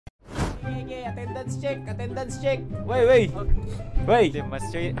attendance check, attendance check. Wait. Mas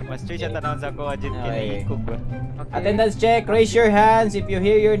choy siya tanawon sa ko agent kini cook. Attendance check, raise your hands if you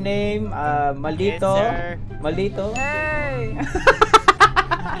hear your name. Malditto. Yes, Malditto. Hey.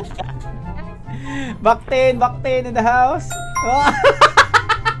 Baktin in the house.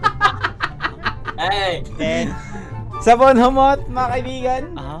 Hey. Sabun humot, mga kaibigan.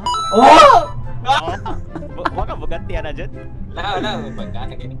 Oh! Waka buganti ana dyan. Wala,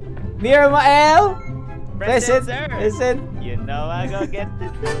 pagkana gini. Miramael. Present, sir. Present. You know I go get this.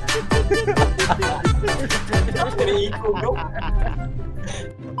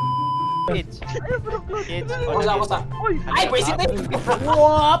 Kitch. Kusa. Ay, president.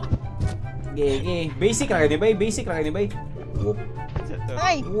 Wop. Gege. Basic ra gani bay, basic ra gani bay. Wop.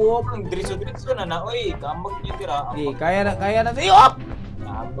 Ay. Wop. Ang driso na oy, kamog niyo tira. Ge, kaya na. Wop.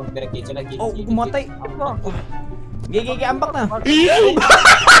 Kamog tira kitchen lagi. Oh, kumatay. Gege, ambak na.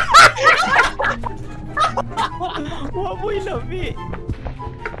 Waboy labi.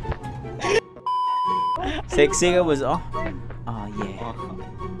 Sexy ka boss, oh. Oh, yeah.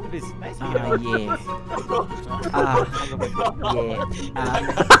 This nice. Ah, yeah.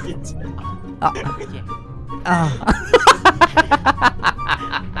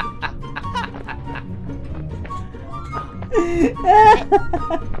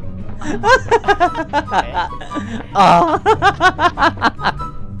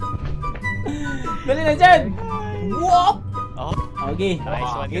 Dali na dyan! Wop! Okay.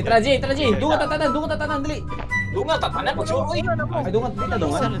 Nice one. Okay, Traji. Dungan tatanan, dali. Dungan tatanan magsuro oy. Ay, dungan, dali ta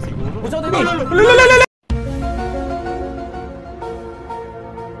dungan. Siguro. Puso, dali.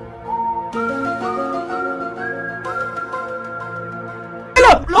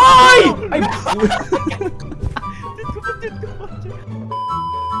 Ay! Ay!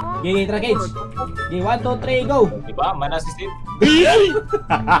 Gigi, Trakage. Gigi, 1, 2, 3, go! Diba? Mana si Steve.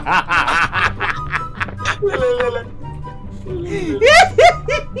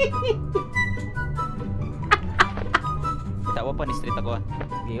 Tawa pa ni street ako ah.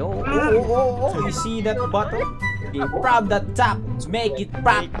 Okay, oh. You see that bottle? Okay, from the top, make it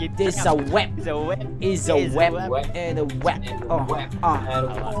pop. This is a web. It's a web. And a web.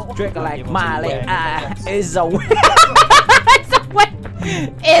 Drink like Miley. It's a web. It's a web.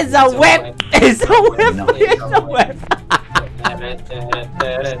 It's a web. It's a web.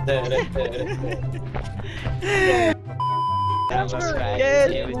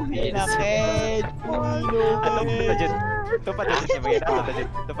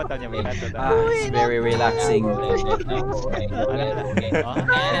 It's very relaxing.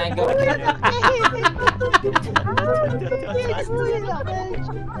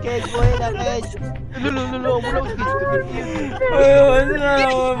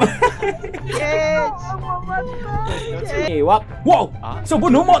 Hey, wap. Wow!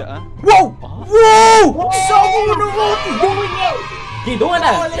 Sabun humot! Wow! Sabun humot! Doing it! Okay, dungan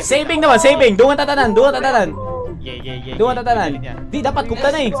na! Saving naman, saving! Dungan tatanan! Dungan tatanan! Di, dapat kupta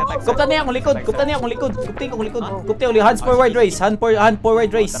na eh! Kupta na akong likod! Kupti akong likod! Hands forward race! Hand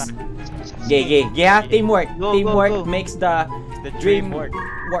forward race! Okay, ha? Teamwork! Teamwork makes the dream work!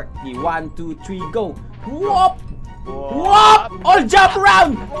 1, 2, 3, go! Wop! Wop! All jump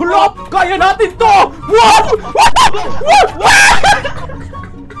around! Hulop! Kaya natin to! Wop!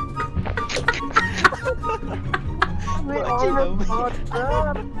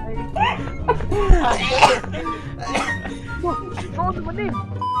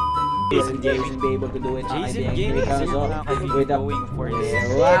 Jazon Gaming be able to do it. Jazon Gaming with a going for this.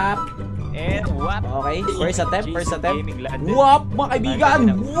 Wap! And wap! Okay, first attempt. Landed. Wap! Mga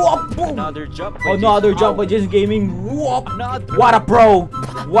kaibigan! Wap! Boom! Another jump by Jazon Gaming. Wap! What a pro!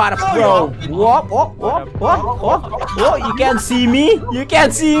 Wap! Oh! You can't see me?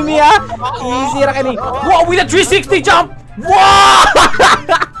 Ah! Easy ra kani. Wow! With a 360 jump! Wow!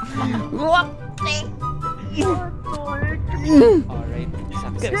 Wap! Alright.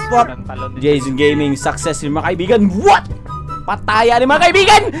 Wap! Jazon Gaming success mga kaibigan. What? Pataya ni mga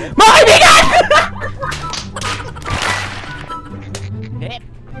kaibigan!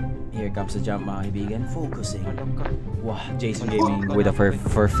 Here comes the jump mga kaibigan. Focusing. Wow, Jazon Gaming with a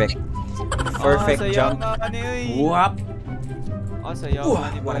perfect jump. Wap!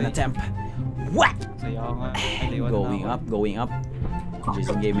 What an attempt. What? Going up.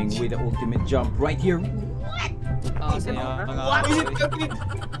 Jazon Gaming with the ultimate jump right here. Okay.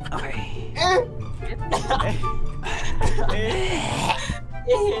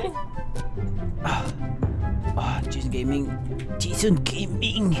 Jazon Gaming. Jazon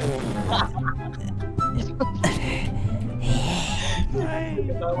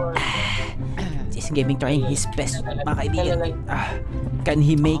Gaming trying his best, mga kaibigan. Can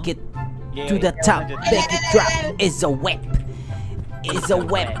he make it? To the top, make it drop. Is a whip. Is a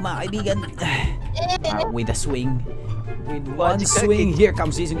whip, mga kaibigan. With a swing. With one swing. Here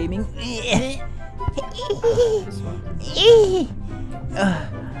comes Jazon Gaming.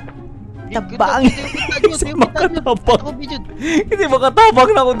 Tabang. Hindi makatabang. Hindi makatabang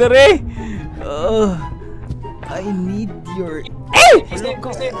na ako dere. I need your... I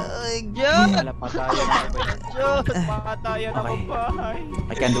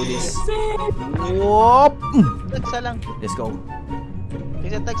can do this. Whoop! Tagsa lang. Let's go.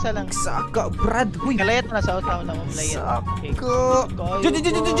 Tagsa lang. Saka, Brad. Huy. Kalayat na sa usaw na mamlayat. Saka. Jud!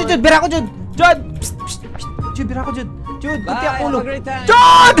 Bira ko, Jud! Jud! Jud, bira ko, Jud! Jud, kunti ang ulo.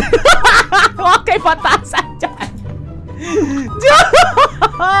 Jud! Okay, patasan dyan. Jud!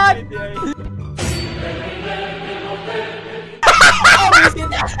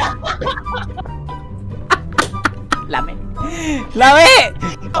 Lami. Lami!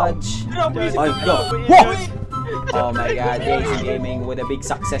 Touch. Ay, go. Whoa! Oh my god, Jazon Gaming with a big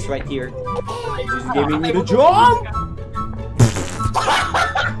success right here. Jazon Gaming with a jump!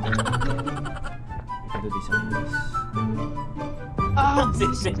 I'll do this, I'll do this.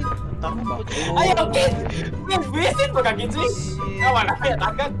 Ayaw, kid! Visit mo ka, kid, wala kaya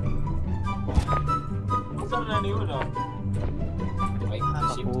tagad. Saan na niyo, no?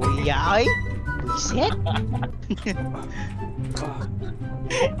 Kuya, ay! Visit?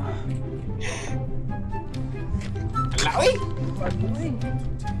 Lawi!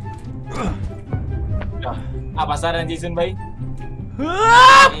 Pasaran Jazon, bay?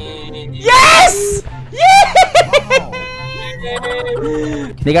 Yes!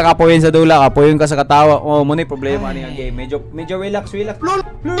 Hindi ka kapuyin sa dula, kapuyin ka sa katawa. Oh, muna yung problema niya game. Medyo relax.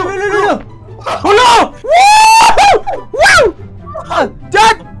 Lolo! Woo! Wow!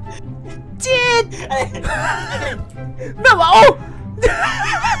 Dad! Shit! Nawa, oh!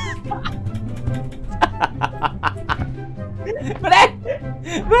 Mare!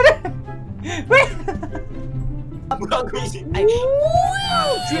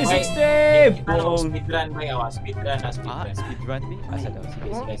 Speedrun, bay, speedrun. Speedrun, bay? Asa daw?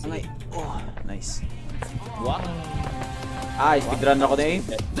 Sige. Oh, nice. Speedrun ako na eh.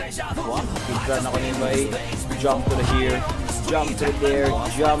 Speedrun ako na eh, bay. Jump to the here. Jump to the there.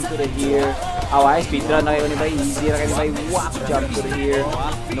 Jump to the here. Speedrun na kayo ni bay. Easy na kayo ni bay. Wap! Jump to the here.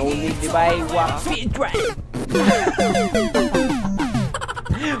 No need ni bay. Wap! Speedrun!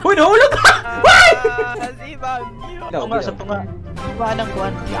 Uy, nahulog ka! Why? Sa tunga. Iba ng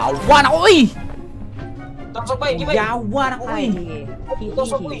kuwan. Yawan ako eh! Tapos bay, gibay. Yawan ako eh!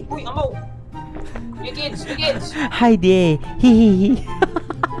 Tapos uy, amaw. You kids. Hi there! Hihihi!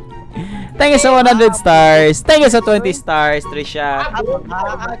 Thank you sa 100 stars! Thank you sa 20 stars, Trisha!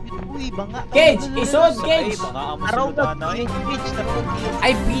 Uy, banga. Cage! Isod! Cage! Araw na. Cage.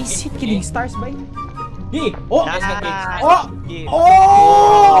 Ay, visit kiling stars ba yun? Oh! Ah.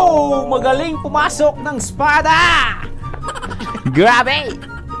 Oh! Magaling pumasok ng espada! Grabe!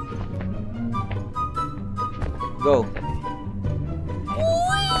 Go!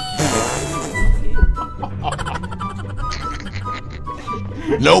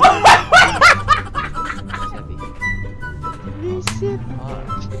 Nope!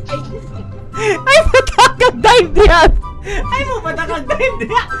 Ay, matakag dive diyan! Ay mo matakag dive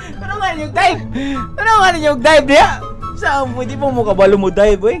diyan! Ano nga yung dive diyan? Saan mo? Di mo kabalo mo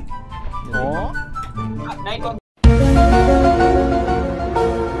dive eh? Oh? Ano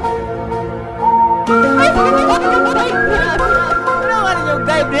nga yung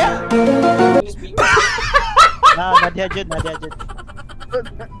dive diyan? Nadia Jud.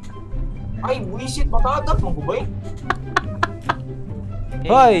 Ay, wisit, matagap mo ko, bay?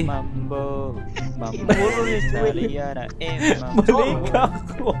 Hoy! Mambo. Italiana. Balik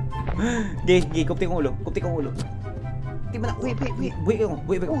ako. Gay, kupti kong ulo. Di ba na, buhay ako.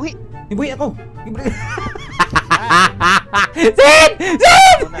 Buhay ako. Sid!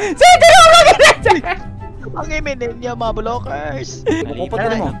 Tinulog ka na! Ang iminin niya, mga blockers.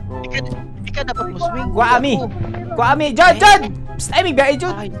 Puputin mo. Hindi ka dapat mo swing. Kuami! Jod! Psst! Ay, may biyahe,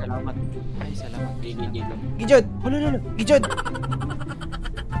 Jod! Ay, salamat. Gijod!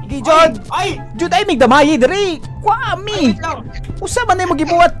 Gijod! Ay! Jod ay may damayi diri! Kuami! Usa man ay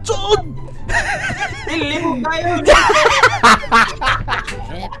magibuhat, Jod! Limog tayo!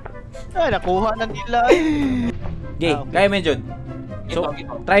 Ay, nakuha na nila. Okay, kaya mo yan, Jod. So,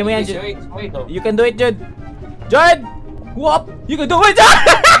 Ito. try mo yan, Jod. Ito. You can do it, Jod! Jod! Whoop! You can do it, Jod!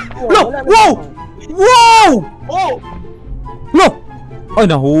 Wow! Oh! Look! Ay,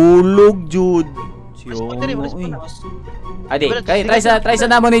 nahulog, Jod. Adi, try sa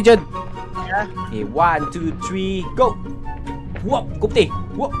namo ni Jod. Okay, 1, 2, 3, go! Whoop! Kupti!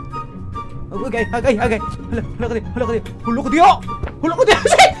 Whoop! Agay. Hala ko di.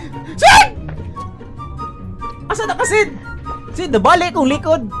 Sid! Sid! Asa na ka, Sid? Sid, nabalik kong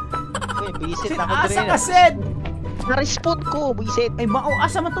likod. Uy, bisit Sid, ako asa dire. ka, Sid? Na-respawn ko, bisit. Ay, mao,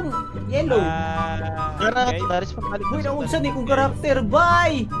 asa man tong yellow? Na-respawn balik. Uy, naunsa ni kong karakter,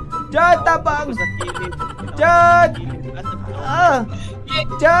 bye! Diyan, tabang! Sa kilid. Diyan!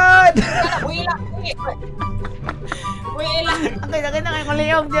 Diyan! Uy, ilang. Ang kaya ko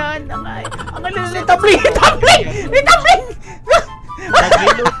liyong dyan. Ang kaya Litabling!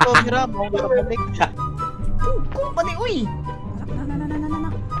 Nag-reload ko, Mira. Mo ko balik. Kung pa ni, uy!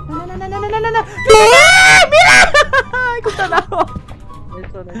 Mira! Kung tanaw!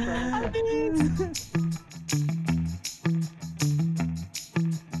 Nice one.